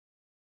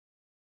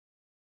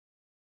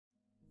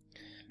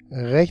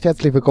Recht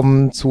herzlich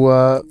willkommen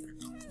zur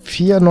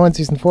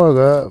 94.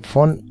 Folge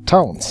von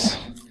Towns.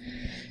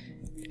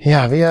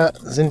 Ja, wir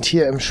sind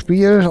hier im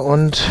Spiel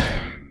und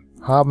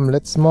haben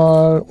letztes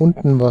Mal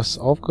unten was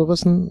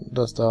aufgerissen,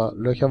 dass da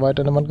Löcher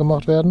weiter in der Wand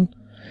gemacht werden.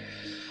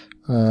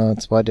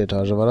 Zweite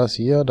Etage war das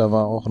hier, da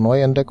war auch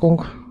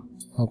Neuentdeckung.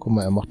 Oh, guck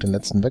mal, er macht den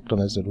letzten weg, dann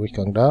ist der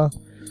Durchgang da.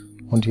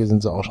 Und hier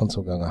sind sie auch schon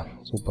zugange.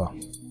 Super.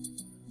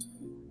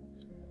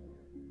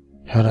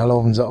 Ja, da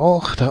laufen sie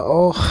auch, da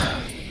auch.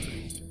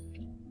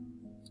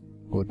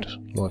 Gut,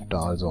 läuft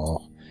da also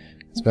auch.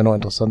 Es wäre noch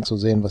interessant zu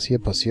sehen, was hier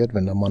passiert.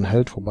 Wenn da mal ein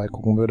Held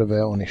vorbeigucken würde,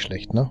 wäre auch nicht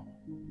schlecht, ne?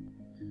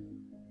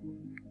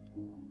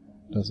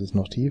 Das ist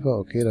noch tiefer.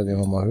 Okay, da gehen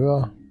wir mal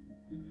höher.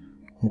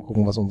 Und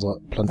gucken, was unsere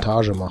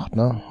Plantage macht,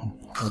 ne?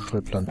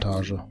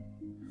 Apfelplantage.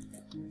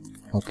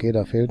 Okay,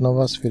 da fehlt noch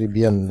was für die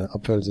Birnen.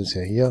 Apfel ist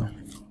ja hier.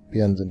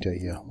 Birnen sind ja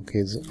hier.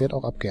 Okay, es wird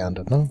auch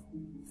abgeerntet, ne?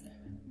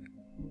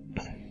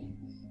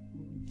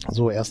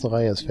 So, erste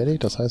Reihe ist fertig.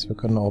 Das heißt, wir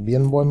können auch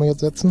Birnenbäume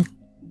jetzt setzen.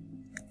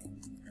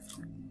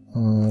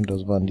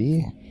 Das waren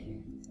die.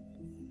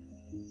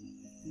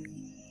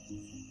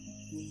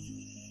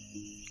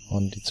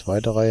 Und die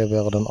zweite Reihe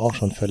wäre dann auch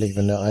schon fällig.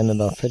 Wenn der eine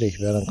da fertig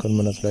wäre, dann können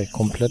wir das gleich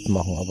komplett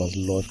machen. Aber es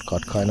läuft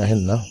gerade keiner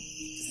hin, ne?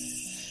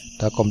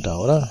 Da kommt er,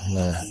 oder?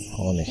 Ne,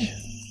 auch nicht.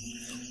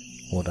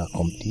 Oh, da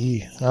kommt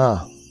die.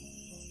 Ah,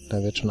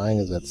 da wird schon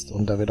eingesetzt.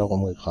 Und da wird auch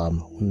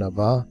umgegraben.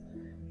 Wunderbar.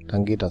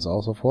 Dann geht das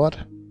auch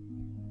sofort.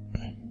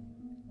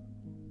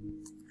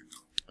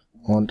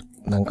 Und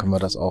dann können wir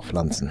das auch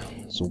pflanzen.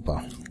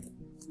 Super.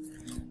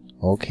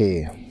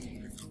 Okay.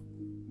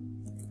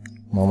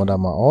 Machen wir da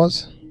mal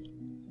aus.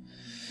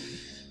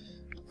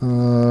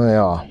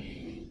 Ja.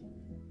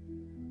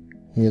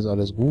 Hier ist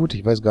alles gut.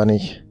 Ich weiß gar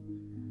nicht.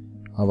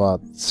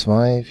 Aber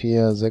 2,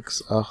 4,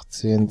 6, 8,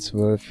 10,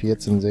 12,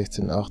 14,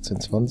 16,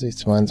 18, 20,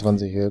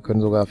 22. Hier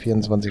können sogar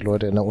 24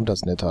 Leute in der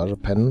untersten Etage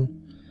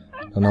pennen.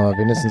 Dann haben wir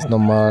wenigstens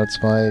nochmal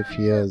 2,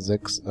 4,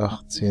 6,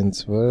 8, 10,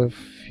 12,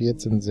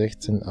 14,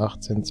 16,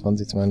 18,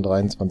 20, 22,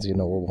 23 in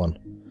der oberen.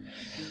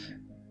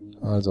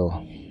 Also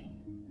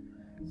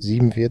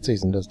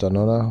 47 sind das dann,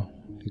 oder?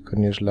 Die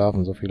können hier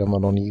schlafen. So viel haben wir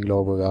noch nie,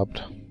 glaube ich,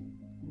 gehabt.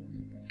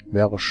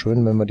 Wäre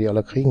schön, wenn wir die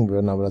alle kriegen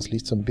würden, aber das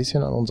liegt so ein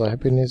bisschen an unserer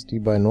Happiness, die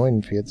bei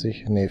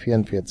 49, ne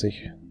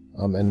 44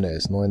 am Ende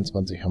ist.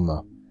 29 haben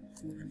wir.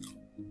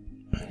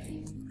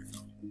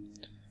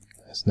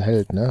 Das ist ein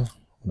Held, ne?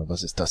 Oder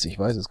was ist das? Ich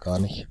weiß es gar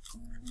nicht.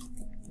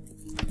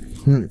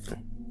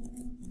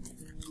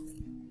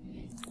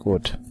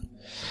 Gut.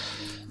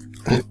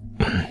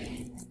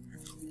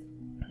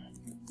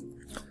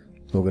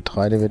 So,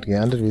 Getreide wird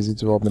geerntet. Wie sieht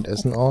es überhaupt mit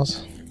Essen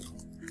aus?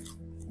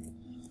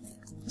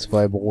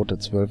 2 Brote,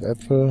 12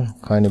 Äpfel,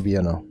 keine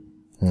Birne.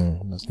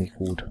 Das ist nicht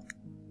gut.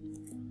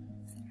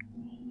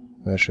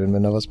 Wäre schön,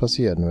 wenn da was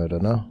passieren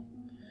würde, ne?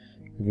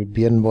 Wie viele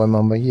Birnenbäume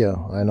haben wir hier?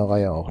 Eine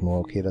Reihe auch nur.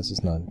 Okay, das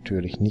ist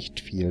natürlich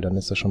nicht viel. Dann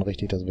ist das schon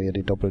richtig, dass wir hier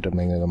die doppelte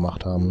Menge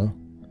gemacht haben, ne?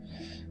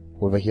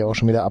 Obwohl wir hier auch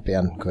schon wieder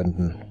abernten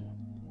könnten.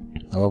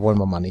 Aber wollen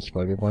wir mal nicht,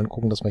 weil wir wollen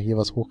gucken, dass wir hier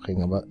was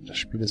hochkriegen. Aber das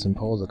Spiel ist in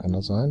Pause, kann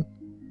das sein?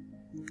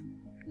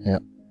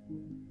 Ja.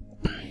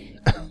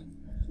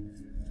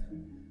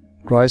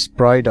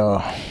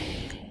 Reiter.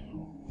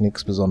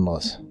 Nichts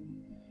Besonderes.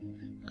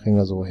 Kriegen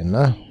wir so hin,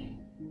 ne?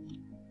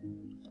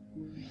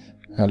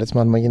 Ja, letztes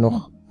Mal haben wir hier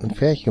noch ein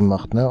Pferd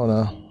gemacht, ne?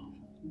 Oder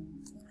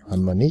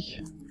haben wir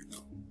nicht?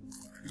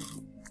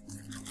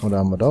 Oder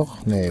haben wir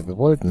doch? Ne, wir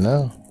wollten,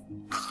 ne?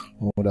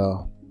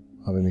 Oder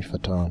habe ich mich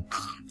vertan?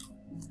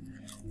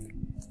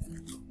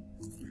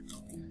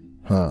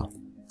 Ha.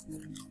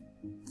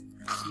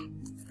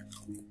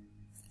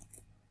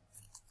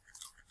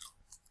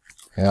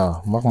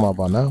 Ja, machen wir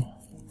aber, ne?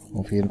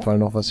 Auf jeden Fall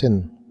noch was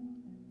hin.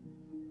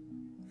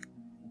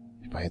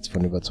 Ich war jetzt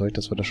von überzeugt,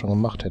 dass wir das schon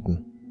gemacht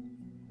hätten.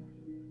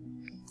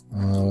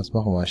 Was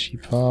machen wir?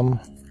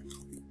 Schiebfarm.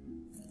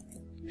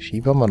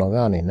 Schieb haben wir noch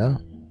gar nicht, ne?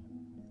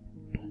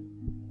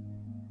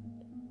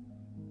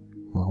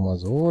 Machen wir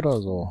so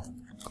oder so?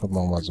 Komm,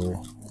 machen wir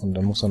so. Und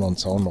dann muss da noch ein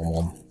Zaun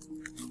drumherum.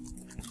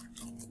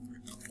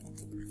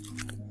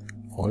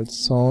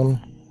 Holzzaun.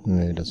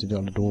 Nee, das sieht ja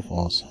alle doof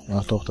aus.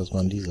 Ach doch, das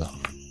waren diese.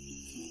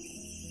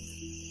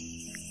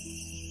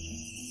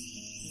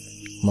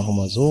 Machen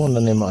wir so und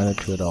dann nehmen wir eine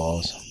Tür da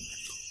raus.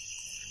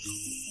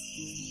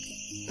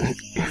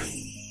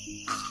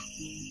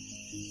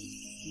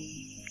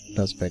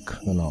 Das weg,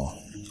 genau.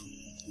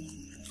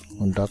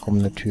 Und da kommt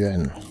eine Tür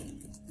hin.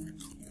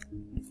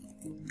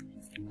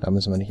 Da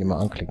müssen wir nicht immer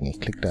anklicken. Ich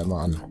klicke da immer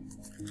an.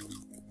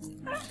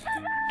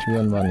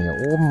 Türen waren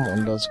hier oben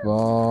und das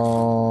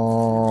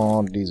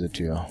war diese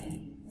Tür.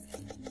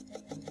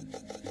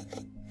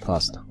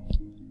 Passt.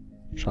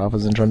 Schafe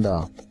sind schon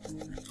da.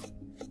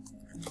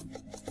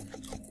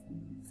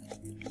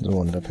 So,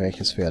 und der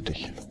Pärchen ist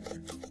fertig.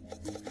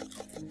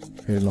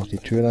 Fehlt noch die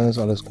Tür, dann ist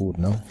alles gut,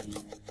 ne?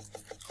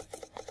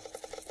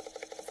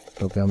 Ich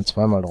glaube, wir haben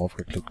zweimal drauf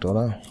geklickt,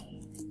 oder?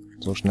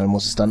 So schnell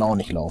muss es dann auch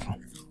nicht laufen.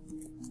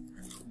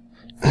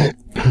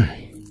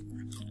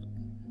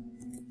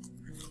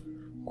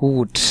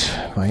 Gut,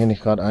 War hier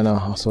nicht gerade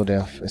einer? Ach so,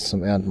 der ist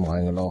zum Ernten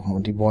reingelaufen.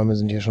 Und die Bäume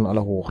sind hier schon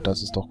alle hoch.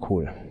 Das ist doch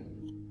cool.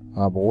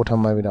 Aber Brot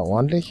haben wir wieder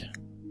ordentlich.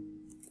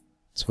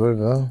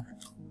 12,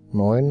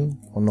 9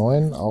 und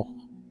 9. Auch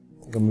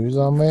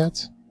Gemüse haben wir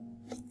jetzt.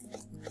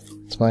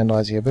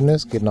 32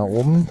 Happiness. Geht nach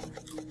oben.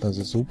 Das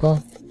ist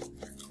super.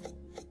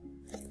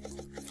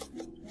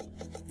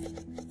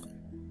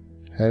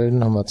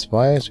 Helden haben wir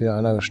 2. Ist wieder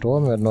einer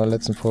gestorben. Wir hatten in der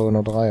letzten Folge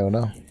nur 3,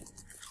 oder?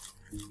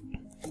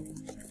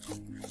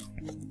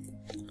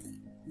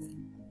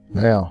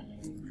 Naja.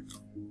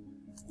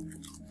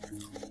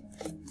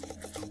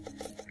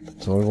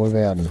 Soll wohl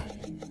werden.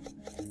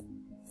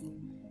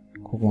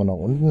 Gucken wir nach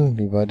unten.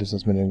 Wie weit ist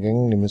das mit den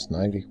Gängen? Die müssten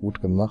eigentlich gut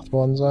gemacht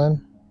worden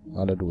sein.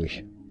 Alle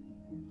durch.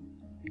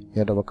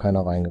 Hier hat aber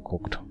keiner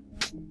reingeguckt.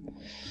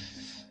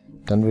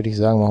 Dann würde ich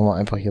sagen, machen wir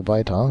einfach hier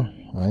weiter.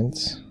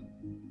 1,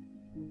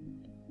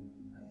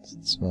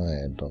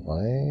 2,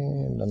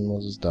 3. Dann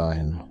muss es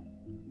dahin.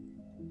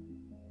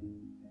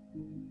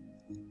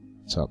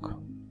 Zack.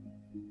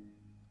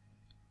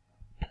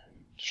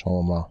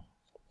 Schauen wir mal,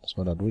 dass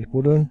wir da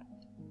durchbuddeln.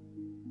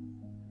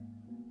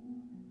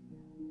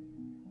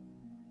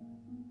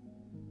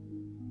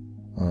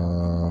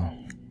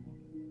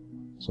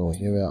 So,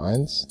 hier wäre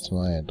 1,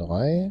 2,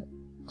 3.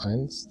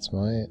 1,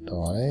 2,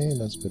 3.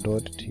 Das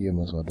bedeutet, hier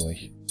müssen wir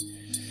durch.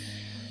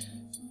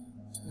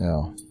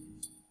 Ja.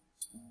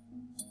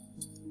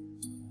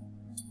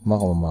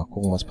 Machen wir mal.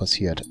 Gucken, was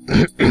passiert.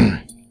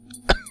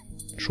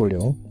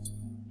 Entschuldigung.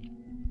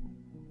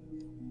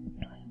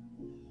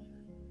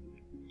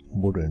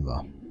 Buddeln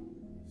wir.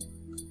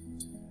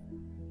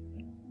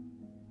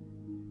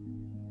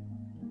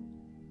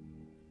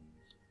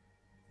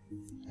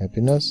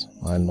 Happiness.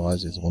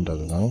 31 ist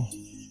runtergegangen.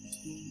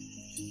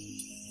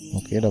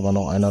 Okay, da war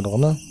noch einer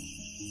drinne.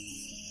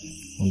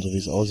 Und so wie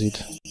es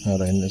aussieht, ja,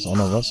 da hinten ist auch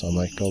noch was,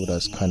 aber ich glaube, da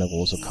ist keine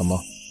große Kammer.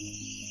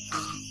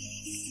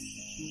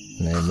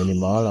 Ne,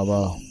 minimal,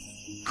 aber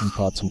ein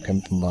paar zum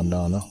Kämpfen waren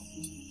da, ne?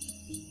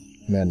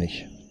 Mehr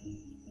nicht.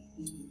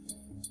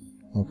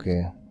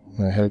 Okay.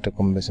 Der Held, der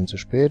kommt ein bisschen zu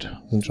spät.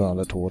 Sind schon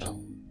alle tot.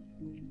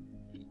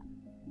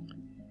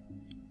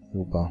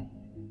 Super.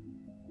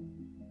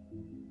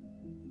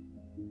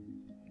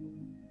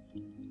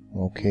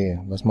 Okay,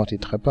 was macht die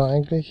Treppe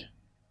eigentlich?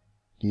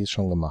 Die ist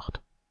schon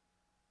gemacht.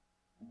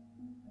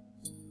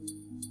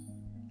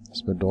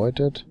 Das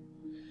bedeutet,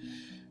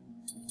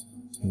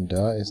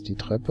 da ist die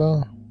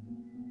Treppe.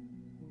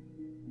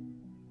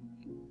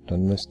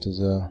 Dann müsste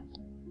sie...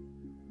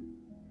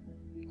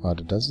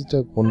 Warte, das ist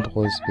der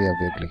Grundriss, wie er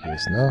wirklich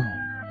ist, ne?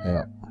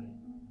 Ja.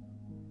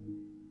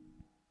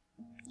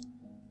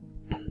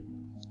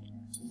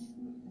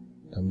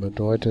 Dann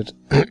bedeutet...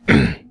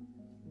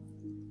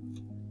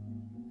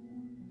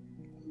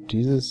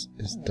 Dieses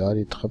ist da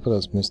die Treppe,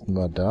 das müssten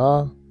wir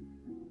da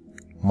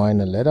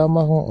meine leider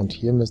machen und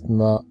hier müssten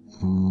wir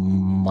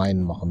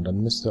mein machen.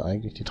 Dann müsste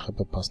eigentlich die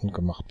Treppe passend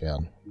gemacht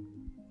werden.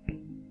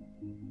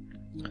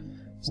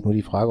 Ist nur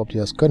die Frage, ob die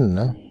das können,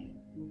 ne?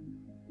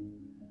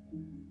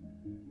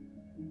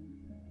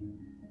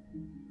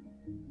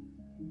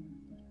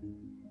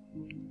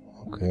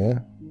 Okay.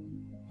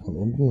 Von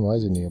unten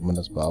weiß ich nicht, ob man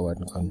das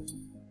bearbeiten kann.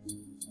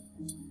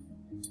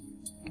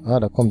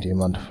 Ah, da kommt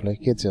jemand.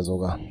 Vielleicht geht's ja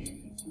sogar.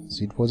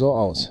 Sieht wohl so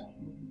aus.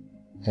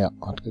 Ja,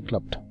 hat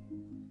geklappt.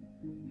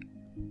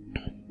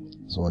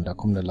 So, und da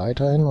kommt eine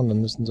Leiter hin und dann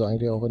müssten sie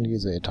eigentlich auch in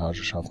diese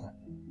Etage schaffen.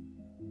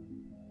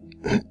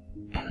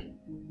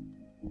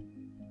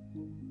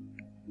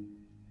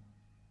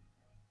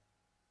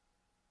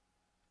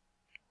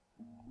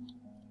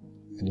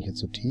 Bin ich jetzt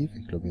zu tief?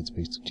 Ich glaube, jetzt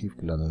bin ich zu tief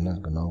gelandet, ne?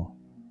 Genau.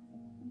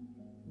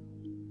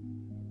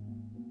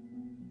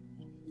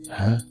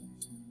 Hä?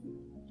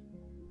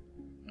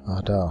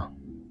 Ach, da.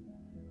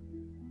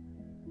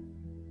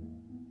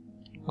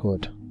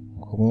 Gut.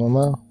 Gucken wir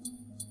mal.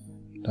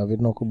 Da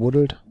wird noch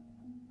gebuddelt.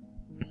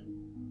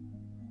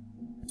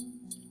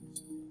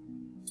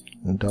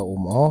 Und da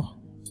oben auch.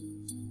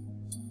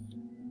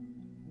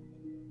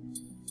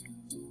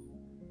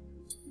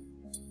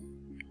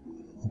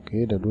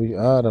 Okay, da durch.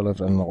 Ah, da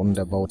läuft einer unten.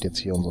 Der baut jetzt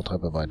hier unsere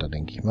Treppe weiter,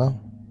 denke ich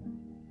mal.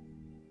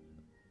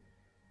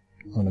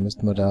 Und dann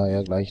müssten wir da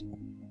ja gleich...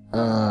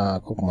 Ah,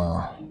 guck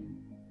mal.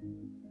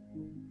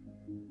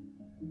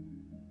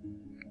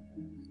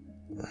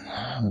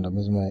 Da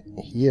müssen wir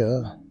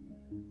hier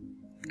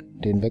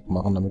den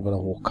wegmachen, damit wir da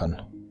hoch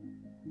kann.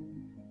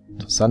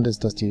 Interessant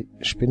ist, dass die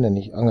Spinne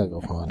nicht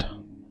angegriffen hat.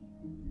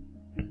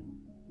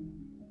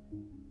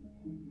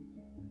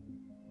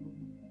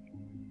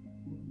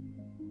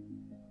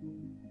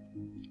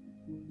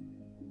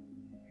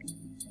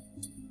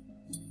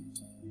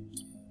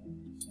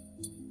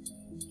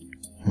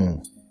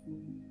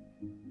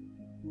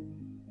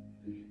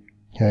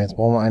 Ja, jetzt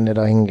brauchen wir einen, der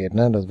da hingeht,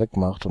 ne? Das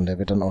wegmacht und der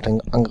wird dann auch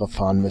den Angriff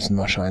fahren müssen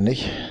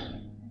wahrscheinlich.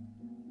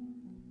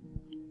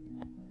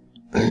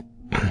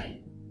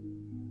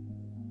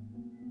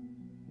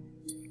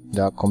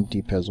 Da kommt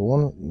die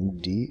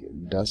Person, die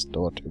das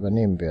dort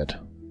übernehmen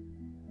wird.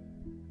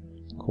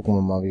 Gucken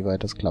wir mal, wie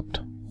weit das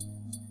klappt.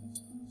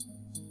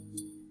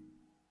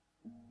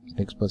 Ist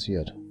nichts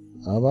passiert.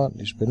 Aber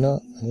die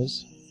Spinne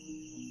ist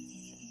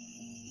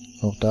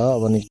noch da,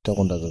 aber nicht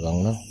darunter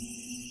gegangen, ne?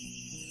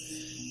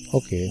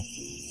 Okay.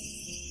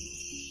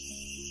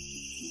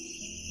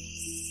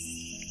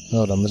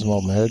 So, dann müssen wir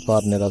auf den Held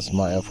warten, der das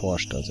mal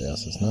erforscht als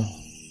erstes, ne?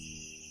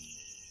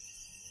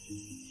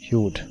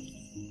 Gut.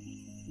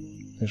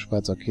 Der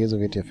Schweizer Käse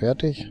wird hier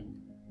fertig.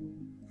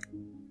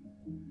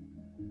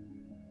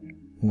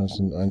 Das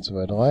sind 1,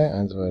 2, 3,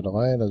 1, 2,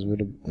 3, das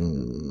würde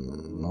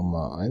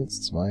nochmal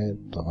 1, 2,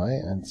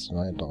 3, 1,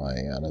 2,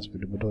 3. Ja, das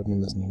würde bedeuten, wir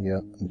müssen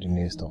hier die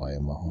nächste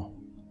Reihe machen.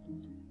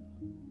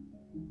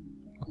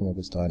 Können wir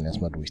bis dahin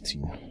erstmal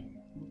durchziehen.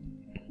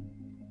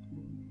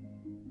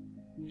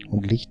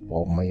 Und Licht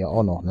brauchen wir hier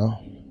auch noch, ne?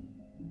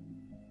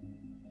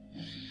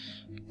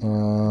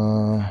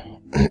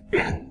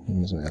 Wir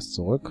müssen erst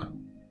zurück.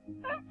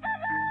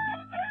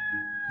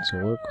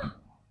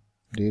 Zurück.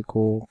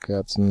 Deko,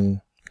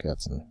 Kerzen,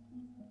 Kerzen.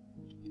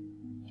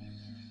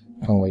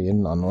 Fangen wir hier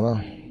hinten an,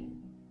 oder?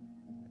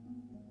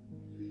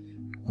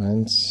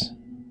 1,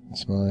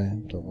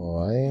 2,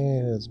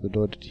 3. Das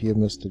bedeutet, hier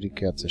müsste die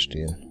Kerze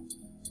stehen.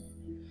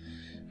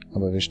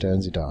 Aber wir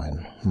stellen sie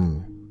dahin.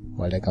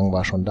 Weil der Gang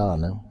war schon da,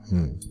 ne?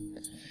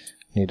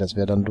 Nee, das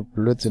wäre dann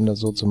Blödsinn, das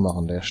so zu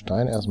machen. Der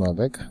Stein erstmal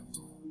weg.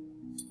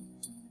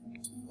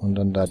 Und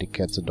dann da die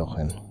Kerze doch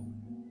hin.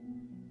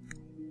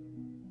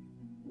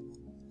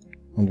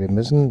 Und wir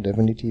müssen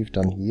definitiv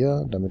dann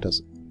hier, damit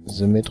das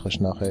symmetrisch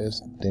nachher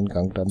ist, den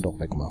Gang dann doch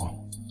wegmachen.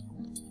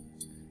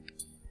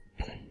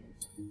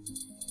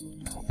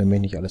 Wenn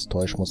mich nicht alles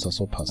täuscht, muss das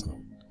so passen.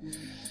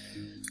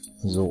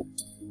 So.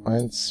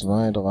 1,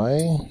 2,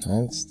 3.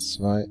 1,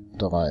 2,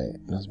 3.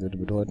 Das würde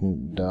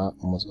bedeuten, da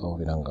muss auch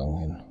wieder ein Gang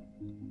hin.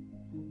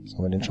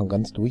 Sollen wir den schon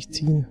ganz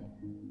durchziehen?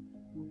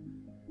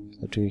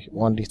 Ist natürlich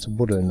ordentlich zu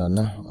buddeln dann,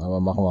 ne? Aber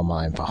machen wir mal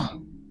einfach.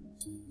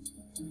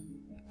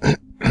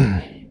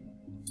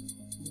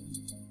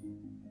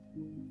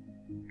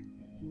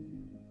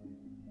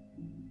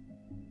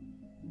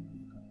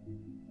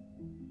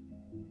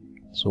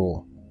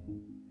 So.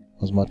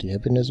 Was macht die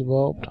Happiness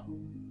überhaupt?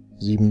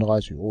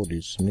 37. Oh, die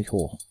ist ziemlich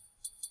hoch.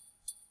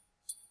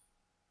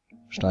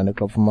 Steine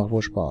klopfen macht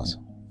wohl Spaß.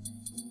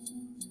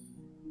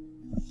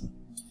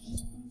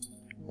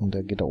 Und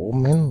der geht da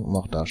oben hin,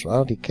 macht da schon.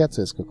 Ah, die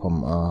Kerze ist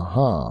gekommen.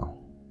 Aha.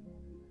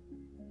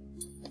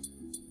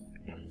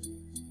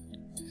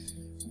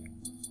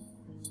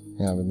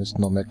 Ja, wir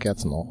müssten noch mehr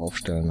Kerzen auch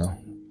aufstellen, ne?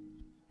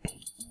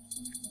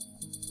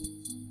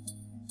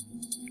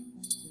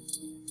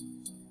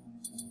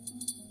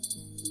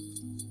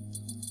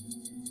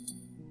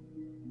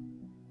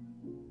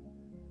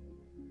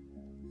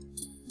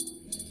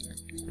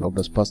 Ich glaube,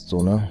 das passt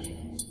so, ne?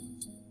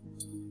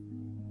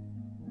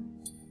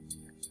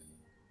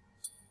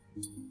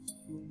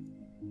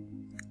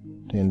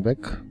 Den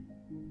weg.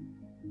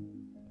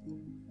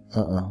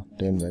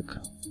 Den weg.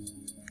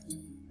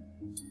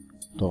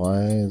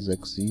 3,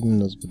 6, 7,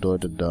 das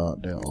bedeutet da,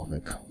 der auch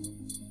weg.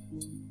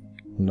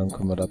 Und dann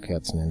können wir da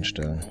Kerzen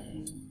hinstellen.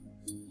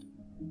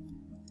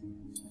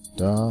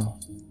 Da,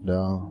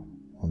 da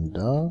und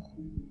da.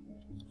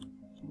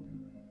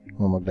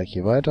 Machen wir gleich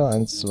hier weiter.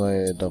 1,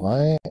 2,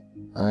 3.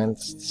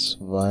 1,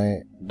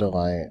 2,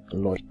 3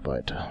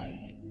 Leuchtweite.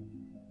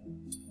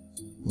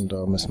 Und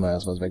da müssen wir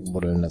erst was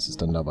wegbuddeln, dass es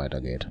dann da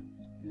weitergeht.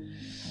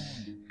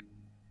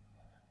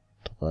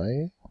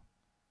 3.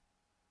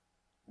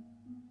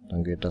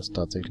 Dann geht das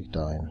tatsächlich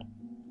dahin.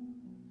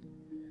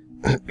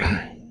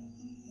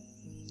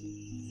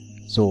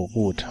 So,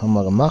 gut. Haben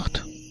wir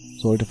gemacht.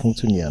 Sollte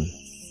funktionieren.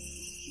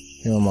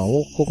 Gehen wir mal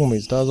hoch, gucken, wie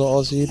es da so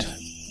aussieht.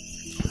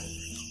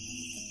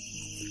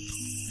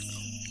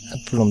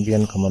 Äpfel und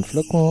Birnen kann man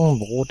pflücken.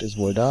 Brot ist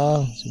wohl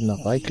da. Sieht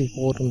nach reichlich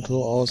Brot und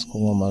so aus.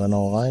 Gucken wir mal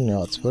genau rein.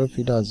 Ja, 12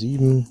 wieder,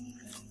 7,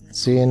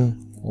 10.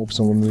 Obst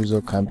und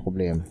Gemüse, kein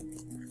Problem.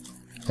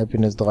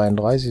 Happiness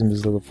 33 ist ein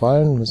bisschen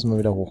gefallen. Müssen wir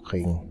wieder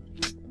hochkriegen.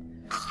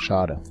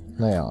 Schade.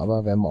 Naja,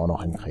 aber werden wir auch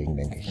noch hinkriegen,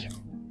 denke ich.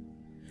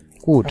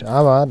 Gut,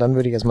 aber dann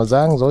würde ich erstmal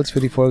sagen, soll es für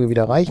die Folge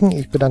wieder reichen.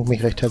 Ich bedanke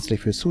mich recht herzlich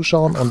fürs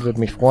Zuschauen und würde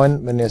mich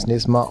freuen, wenn ihr das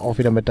nächste Mal auch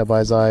wieder mit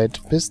dabei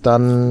seid. Bis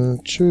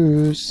dann.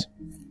 Tschüss.